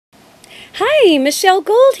Hi, Michelle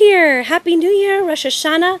Gold here. Happy New Year, Rosh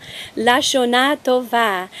Hashanah, Lashona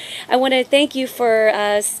Tova. I want to thank you for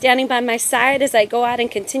standing by my side as I go out and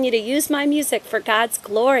continue to use my music for God's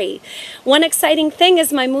glory. One exciting thing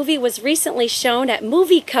is my movie was recently shown at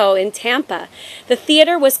Muvico in Tampa. The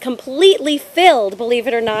theater was completely filled, believe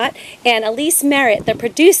it or not, and Elise Merritt, the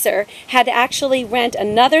producer, had to actually rent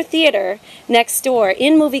another theater next door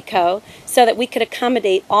in Muvico so that we could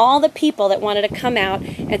accommodate all the people that wanted to come out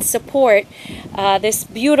and support this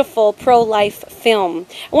beautiful pro-life film.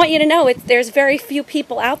 I want you to know there's very few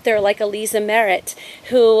people out there like Elise Merritt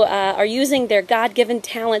who are using their God-given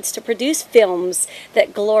talents to produce films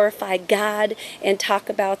that glorify God and talk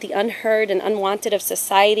about the unheard and unwanted of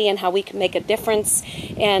society and how we can make a difference.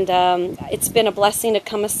 And it's been a blessing to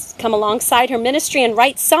come alongside her ministry and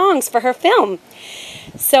write songs for her film.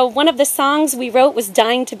 So one of the songs we wrote was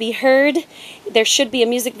Dying to Be Heard. There should be a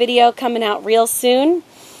music video coming out real soon.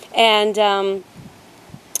 And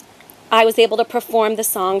I was able to perform the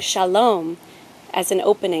song Shalom as an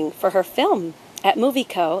opening for her film at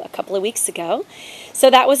Muvico a couple of weeks ago. So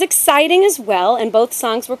that was exciting as well, and both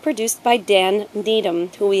songs were produced by Dan Needham,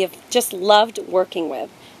 who we have just loved working with.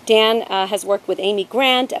 Dan has worked with Amy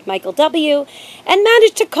Grant at Michael W. and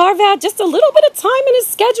managed to carve out just a little bit of time in his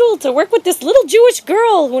schedule to work with this little Jewish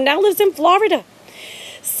girl who now lives in Florida.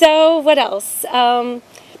 So what else?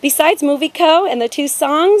 Besides Muvico and the two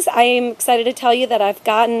songs, I am excited to tell you that I've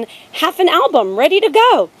gotten half an album ready to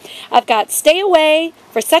go. I've got Stay Away,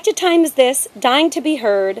 For Such a Time as This, Dying to Be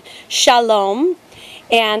Heard, Shalom,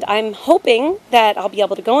 and I'm hoping that I'll be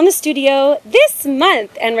able to go in the studio this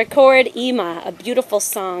month and record Ima, a beautiful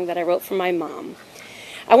song that I wrote for my mom.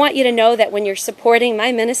 I want you to know that when you're supporting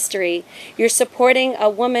my ministry, you're supporting a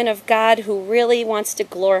woman of God who really wants to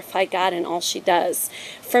glorify God in all she does.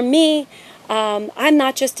 For me, I'm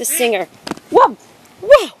not just a singer. Whoa!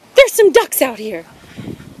 Whoa! There's some ducks out here.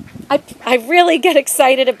 I really get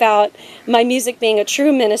excited about my music being a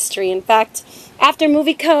true ministry. In fact, after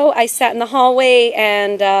Muvico, I sat in the hallway,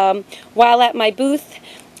 and while at my booth,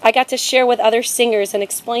 I got to share with other singers and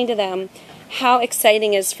explain to them how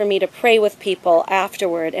exciting it is for me to pray with people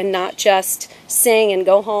afterward and not just sing and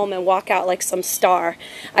go home and walk out like some star.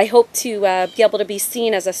 I hope to be able to be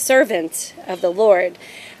seen as a servant of the Lord.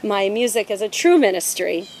 My music is a true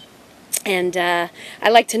ministry, and I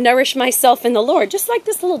like to nourish myself in the Lord, just like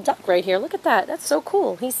this little duck right here. Look at that. That's so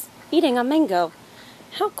cool. He's eating a mango.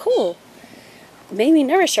 How cool. May we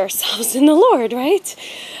nourish ourselves in the Lord, right?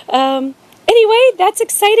 Anyway, that's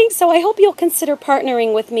exciting, so I hope you'll consider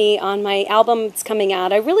partnering with me on my album that's coming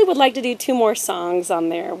out. I really would like to do 2 more songs on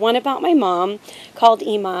there. One about my mom, called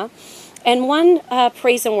Ima, and one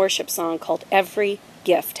praise and worship song called Every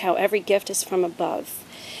Gift, how every gift is from above.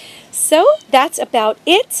 So that's about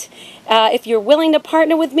it. If you're willing to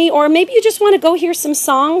partner with me, or maybe you just want to go hear some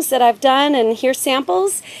songs that I've done and hear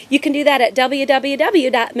samples, you can do that at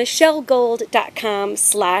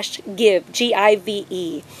www.michellegold.com/give,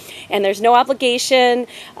 G-I-V-E. And there's no obligation.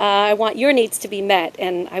 I want your needs to be met,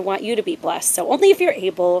 and I want you to be blessed. So only if you're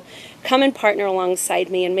able, come and partner alongside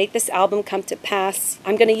me and make this album come to pass.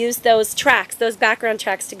 I'm going to use those tracks, those background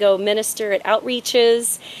tracks, to go minister at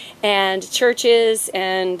outreaches and churches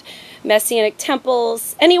and Messianic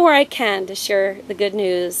temples, anywhere I can, to share the good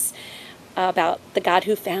news about the God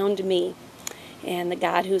who found me and the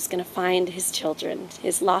God who's going to find his children,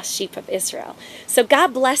 his lost sheep of Israel. So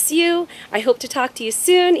God bless you. I hope to talk to you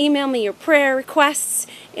soon. Email me your prayer requests,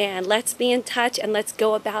 and let's be in touch, and let's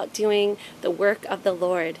go about doing the work of the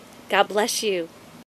Lord. God bless you.